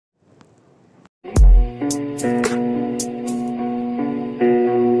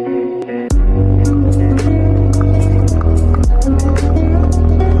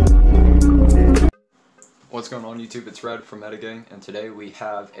it's Red from Metagang, and today we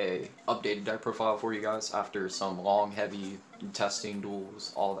have a updated deck profile for you guys after some long, heavy testing,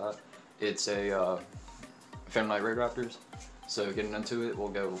 duels, all that. It's a Phantom Knight Raidraptors. So getting into it, we'll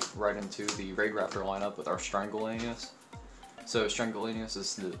go right into the Raidraptor lineup with our Strangulanius. So Strangulanius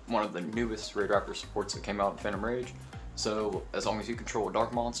is one of the newest Raidraptor supports that came out in Phantom Rage. So as long as you control a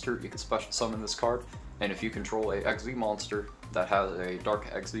Dark monster, you can special summon this card. And if you control a XZ monster that has a Dark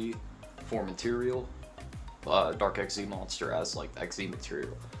XZ for material, Dark XZ monster as like XZ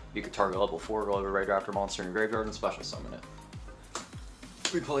material, you could target level 4 Raidraptor monster in your graveyard and special summon it.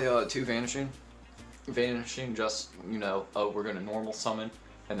 We play 2 Vanishing. Vanishing just, we're going to normal summon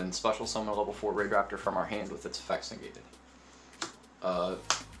and then special summon a level 4 Raidraptor from our hand with its effects negated.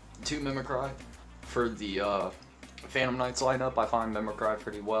 2 Mimicry. For the Phantom Knights lineup, I find Mimicry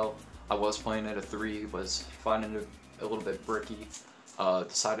pretty well. I was playing it at 3, was finding it a little bit bricky.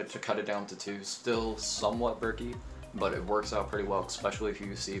 Decided to cut it down to 2, still somewhat bricky, but it works out pretty well, especially if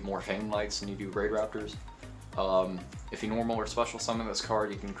you see more Phantom Knights than you do Raidraptors. If you normal or special summon this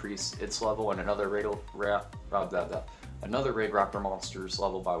card, you can increase its level and another Raidraptor monster's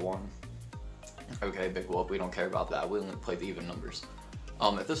level by 1. Okay, big whoop, we don't care about that, we only play the even numbers.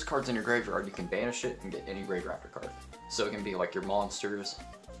 If this card's in your graveyard, you can banish it and get any Raidraptor card. So it can be like your monsters,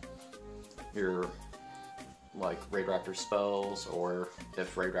 your Raidraptor spells, or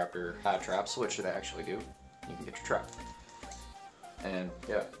if Raidraptor had traps, which they actually do, you can get your trap. And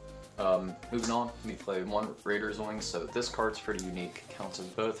yeah, moving on, we play 1 Raider's Wings, so this card's pretty unique. Counts as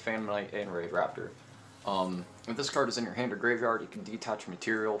both Phantom Knight and Raidraptor. If this card is in your hand or graveyard, you can detach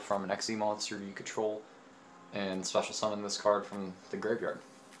material from an XZ monster you control and special summon this card from the graveyard.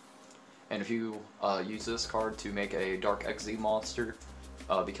 And if you use this card to make a Dark XZ monster,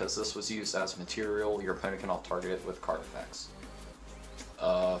 because this was used as material, your opponent cannot target it with card effects.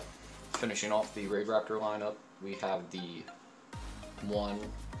 Finishing off the Raidraptor lineup, we have the 1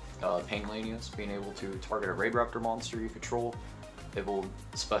 Painlanius, being able to target a Raidraptor monster you control. It will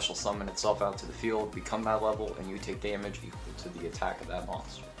special summon itself out to the field, become that level, and you take damage equal to the attack of that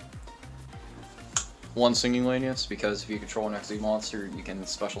monster. 1 Singulanius, because if you control an XZ monster, you can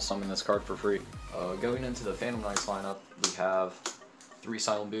special summon this card for free. Going into the Phantom Knights lineup, we have 3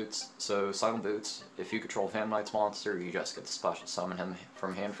 Silent Boots. So Silent Boots, if you control a Phantom Knights monster, you just get to special summon him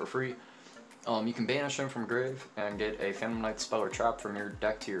from hand for free. You can banish him from grave and get a Phantom Knight spell or trap from your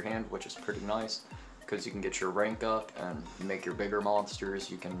deck to your hand, which is pretty nice, because you can get your rank up and make your bigger monsters.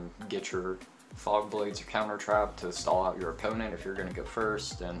 You can get your Fog Blades or Counter Trap to stall out your opponent if you're going to go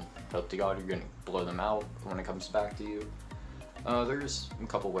first, and hope to God you're going to blow them out when it comes back to you. There's a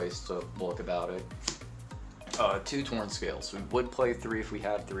couple ways to look about it. 2 Torn Scales. We would play 3 if we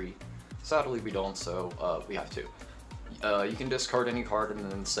had 3. Sadly we don't, so we have 2. You can discard any card and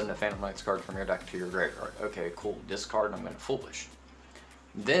then send a Phantom Knights card from your deck to your graveyard. Okay, cool. Discard, I'm going to Foolish.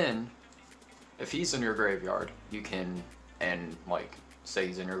 Then, if he's in your graveyard, you can, and say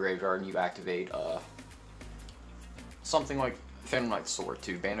he's in your graveyard and you activate something like Phantom Knight's Sword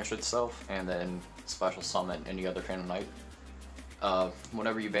to banish itself and then special summon any other Phantom Knight.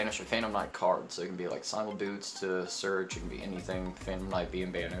 Whenever you banish a Phantom Knight card, so it can be like Silent Boots to Surge, it can be anything Phantom Knight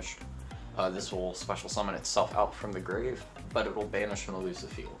being banished. This will special summon itself out from the grave, but it will banish and lose the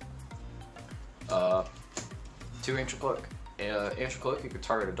field. 2 Ancient Cloak. Ancient Cloak, you can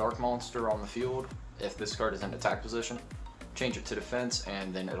target a Dark monster on the field. If this card is in attack position, change it to defense,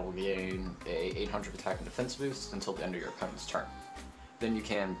 and then it'll gain a 800 attack and defense boost until the end of your opponent's turn. Then you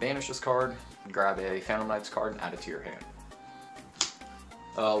can banish this card, grab a Phantom Knights card, and add it to your hand.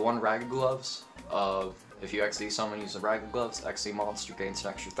 1 Ragged Gloves. If you XZ summon using Ragged Gloves, XZ monster gains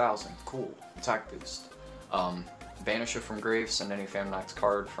an extra 1000. Cool. Attack boost. Banish it from grave, send any Phantom Knights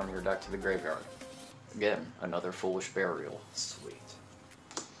card from your deck to the graveyard. Again, another Foolish Burial. Sweet.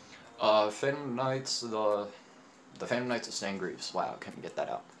 Phantom Knights, the Phantom Knights of Sangreaves. Wow, couldn't get that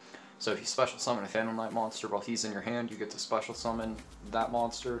out. So if you special summon a Phantom Knight monster while he's in your hand, you get to special summon that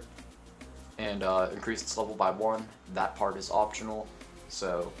monster and increase its level by 1. That part is optional,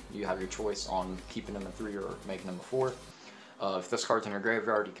 so you have your choice on keeping him at 3 or making him a 4. If this card's in your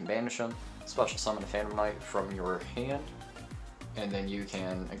graveyard, you can banish him, special summon a Phantom Knight from your hand, and then you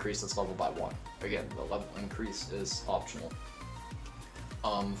can increase its level by 1. Again, the level increase is optional.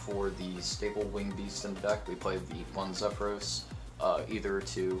 For the staple Winged Beast in the deck, we play the 1 Zephyros, either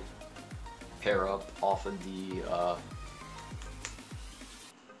to pair up off of the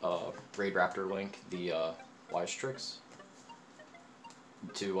Raidraptor Link, the Wise Tricks,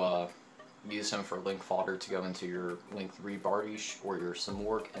 to use him for Link fodder to go into your Link 3 Bardiche or your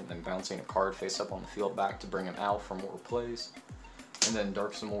Simorgh, and then bouncing a card face up on the field back to bring him out for more plays. And then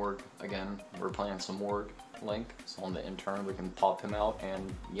Dark Simorgh, again, we're playing Simorgh. that link. So on the intern, we can pop him out,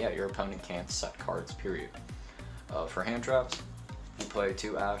 and yeah, your opponent can't set cards, period. For hand traps, you play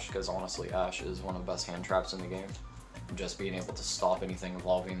 2 Ash, because honestly, Ash is one of the best hand traps in the game. Just being able to stop anything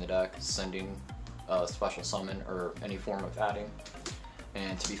involving the deck, sending a special summon, or any form of adding.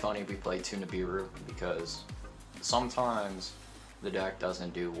 And to be funny, we play 2 Nibiru, because sometimes the deck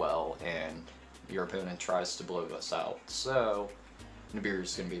doesn't do well, and your opponent tries to blow us out. So, Nibiru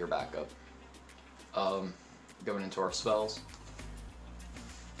is going to be your backup. Going into our spells,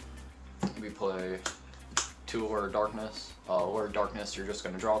 we play 2 Aura Darkness. Aura Darkness, you're just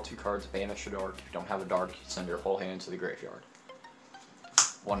going to draw 2 cards, banish a dark. If you don't have a dark, you send your whole hand to the graveyard.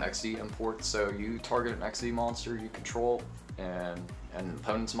 1 XD import, so you target an XD monster you control and an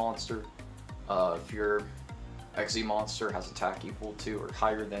opponent's monster. If your XD monster has attack equal to or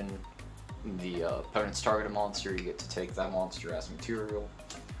higher than the opponent's targeted monster, you get to take that monster as material.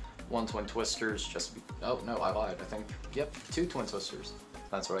 1 Twin Twisters, just be, oh no, I lied, I think, yep, 2 Twin Twisters.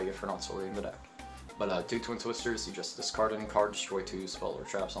 That's what I get for not sorting the deck. But 2 Twin Twisters, you just discard any card, destroy 2 spell or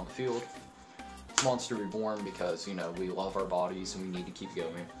traps on the field. Monster Reborn, because, you know, we love our bodies and we need to keep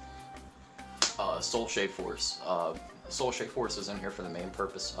going. Soul Shade Force. Soul Shade Force is in here for the main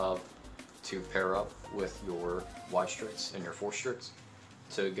purpose of to pair up with your Y-Strix and your Force-Strix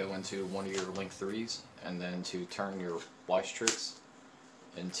to go into one of your Link 3s, and then to turn your Y-Strix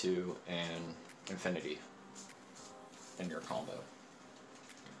into an Infinity in your combo.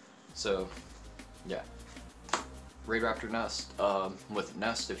 So, yeah. Raidraptor Nest. With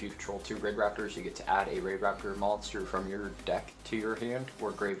Nest, if you control 2 Raidraptors, you get to add a Raidraptor monster from your deck to your hand,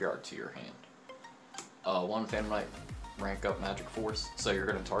 or graveyard to your hand. 1 Phantom Knight rank up Magic Force, so you're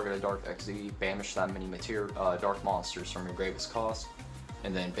going to target a Dark XD, banish that many dark monsters from your gravest cost,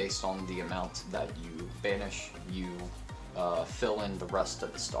 and then based on the amount that you banish, you fill in the rest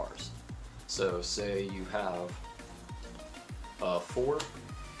of the stars. So say you have 4,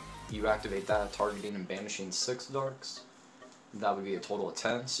 you activate that, targeting and banishing 6 darks. That would be a total of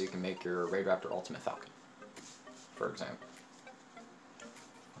 10, so you can make your Raidraptor Ultimate Falcon, for example.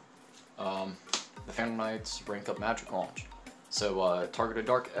 The Phantom Knights rank up Magic Launch. So target a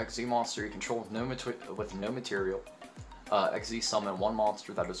Dark XZ monster you control with no material. XZ summon 1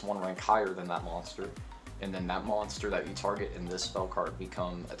 monster that is 1 rank higher than that monster, and then that monster that you target in this spell card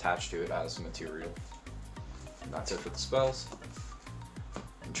become attached to it as material. And that's it for the spells.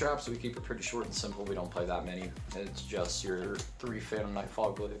 And traps, we keep it pretty short and simple. We don't play that many. It's just your 3 Phantom Knight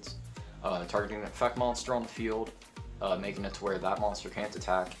Fog Blades. Targeting an effect monster on the field, making it to where that monster can't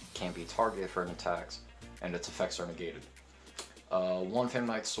attack, can't be targeted for an attacks, and its effects are negated. 1 Phantom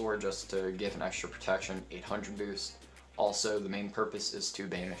Knight Sword just to give an extra protection, 800 boost. Also, the main purpose is to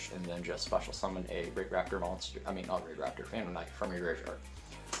banish and then just special summon a Raidraptor monster, not Raidraptor, Phantom Knight from your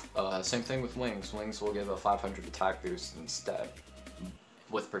graveyard. Same thing with Wings. Wings will give a 500 attack boost instead,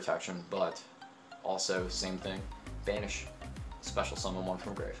 with protection, but also same thing, banish, special summon 1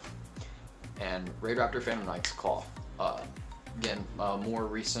 from grave. And Raidraptor Phantom Knight's Claw. Again, more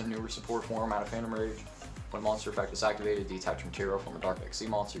recent, newer support form out of Phantom Rage. When a monster effect is activated, detach material from a Dark XC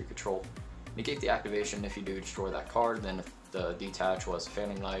monster you control. Negate the activation if you do destroy that card. Then if the detach was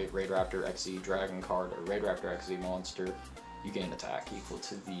Phantom Knight, Raidraptor XC Dragon card, or Raidraptor XC monster, you gain attack equal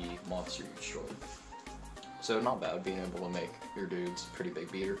to the monster you destroyed. So not bad, being able to make your dudes pretty big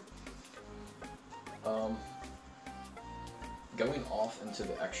beater. Going off into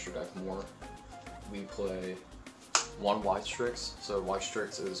the extra deck more, we play 1 Y-Strix. So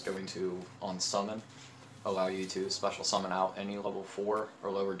Y-Strix is going to, on summon, allow you to special summon out any level 4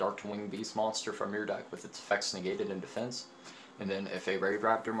 or lower Dark Wing Beast monster from your deck with its effects negated in defense. And then if a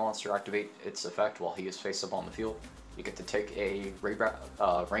Raidraptor monster activates its effect while he is face up on the field, you get to take a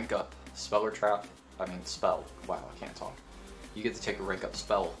rank up spell or trap, spell, wow, I can't talk. You get to take a rank up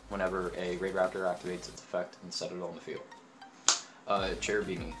spell whenever a Raidraptor activates its effect and set it on the field.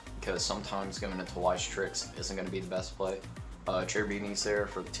 Cherubini, because sometimes going into Y-Strix isn't going to be the best play. Cherubini's there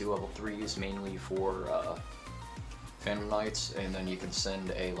for the 2 level 3s, mainly for Phantom Knights, and then you can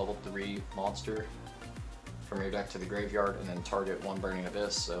send a level 3 monster from your deck to the graveyard and then target 1 Burning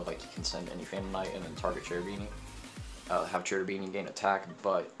Abyss, so like you can send any Phantom Knight and then target Cherubini. Have Cherubini gain attack,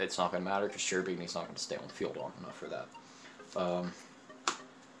 but it's not going to matter because Cherubini's not going to stay on the field long enough for that.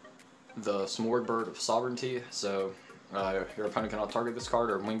 The Smorg Bird of Sovereignty, so your opponent cannot target this card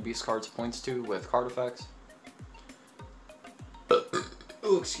or Winged Beast cards points to with card effects.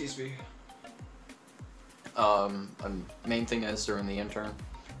 Oh, excuse me. Main thing is, during the intern,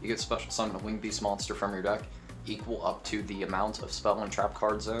 you get special summon a Winged Beast monster from your deck, equal up to the amount of spell and trap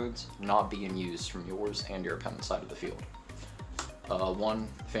card zones not being used from yours and your opponent's side of the field. 1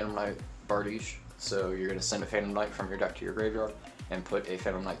 Phantom Knight Bardiche, So you're going to send a Phantom Knight from your deck to your graveyard and put a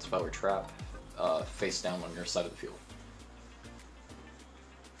Phantom Knight spell or trap face down on your side of the field.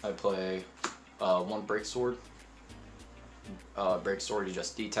 I play one Break Sword. Break Sword, you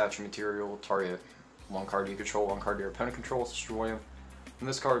just detach a material, target one card you control, one card your opponent controls, destroy him. When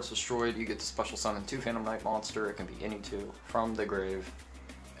this card's destroyed, you get to special summon 2 Phantom Knight monster, it can be any 2, from the grave,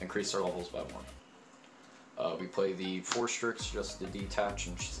 increase their levels by 1. We play the 4 Strix just to detach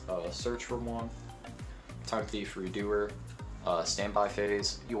and search for 1. Time Thief Redoer, standby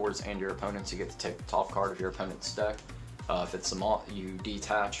phase, yours and your opponent's, you get to take the top card of your opponent's deck. If it's a you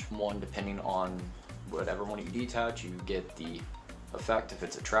detach 1 depending on whatever one you detach, you get the effect. If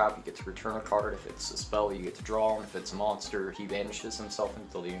it's a trap, you get to return a card. If it's a spell, you get to draw him. If it's a monster, he vanishes himself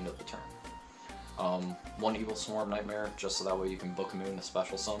until the end of the turn. 1 Evil Swarm Nightmare, just so that way you can book him in a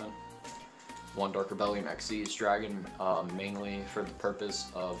special summon. 1 Dark Rebellion Xyz Dragon, mainly for the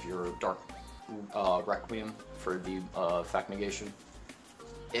purpose of your Dark Requiem for the effect negation.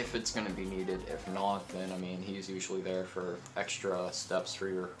 If it's going to be needed. If not, then I mean, he's usually there for extra steps for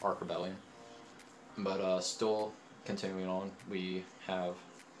your Arc Rebellion. But still continuing on, we have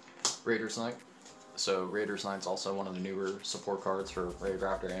Raider's Knight. So Raider's Knight's also one of the newer support cards for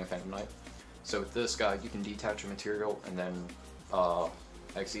Raidraptor and Phantom Knight. So with this guy, you can detach a material and then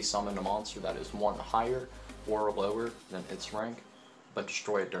Xyz summon a monster that is 1 higher or lower than its rank, but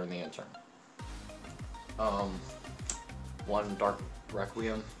destroy it during the end turn. 1 Dark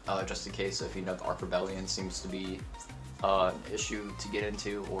Requiem, just in case if you know the Arc Rebellion seems to be an issue to get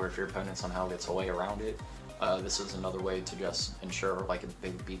into, or if your opponent somehow gets a way around it. This is another way to just ensure like a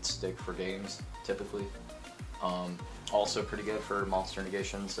big beat stick for games, typically. Also pretty good for monster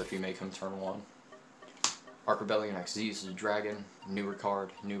negations if you make him turn 1. Arc Rebellion Xyz is a dragon, newer card,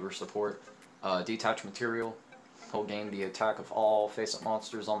 newer support. Detach material, he'll gain the attack of all face-up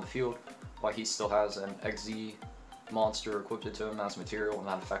monsters on the field, while he still has an Xyz monster equipped to him as material, and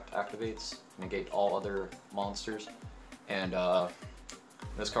that effect activates, negate all other monsters. And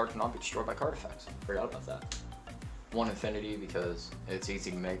this card cannot be destroyed by card effects. Forgot about that. 1 Infinity, because it's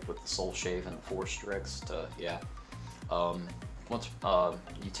easy to make with the Soul Shave and the 4 Strix to, yeah. Once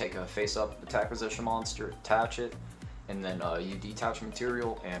you take a face-up attack position monster, attach it, and then you detach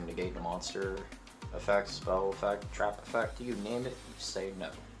material and negate the monster effect, spell effect, trap effect, you name it, you say no.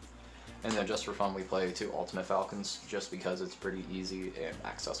 And then just for fun, we play 2 Ultimate Falcons, just because it's pretty easy and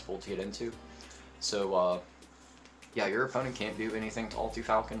accessible to get into. So, yeah, your opponent can't do anything to Ulti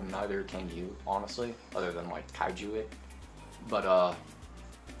Falcon, and neither can you, honestly, other than, like, kaiju it. But,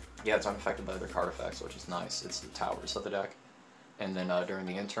 yeah, it's unaffected by other card effects, which is nice. It's the towers of the deck. And then, during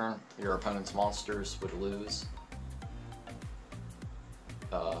the end turn, your opponent's monsters would lose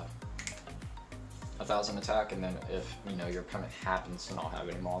 1,000 attack, and then if, you know, your opponent happens to not have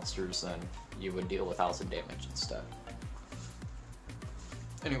any monsters, then you would deal 1,000 damage instead.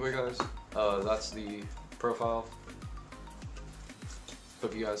 Anyway, guys, that's the profile.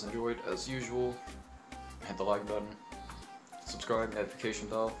 Hope you guys enjoyed. As usual, hit the like button, subscribe, notification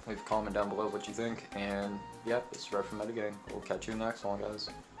bell, leave a comment down below what you think, and yep, this is Red from Metagame. We'll catch you in the next one, guys.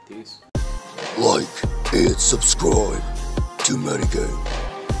 Peace. Like and subscribe to Metagame.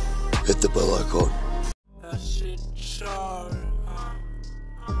 Hit the bell icon. That shit sharp,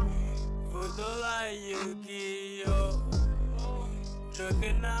 like Yu-Gi-Oh!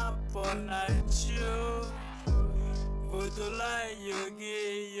 Looking up all night, you like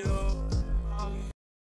Yu-Gi-Oh!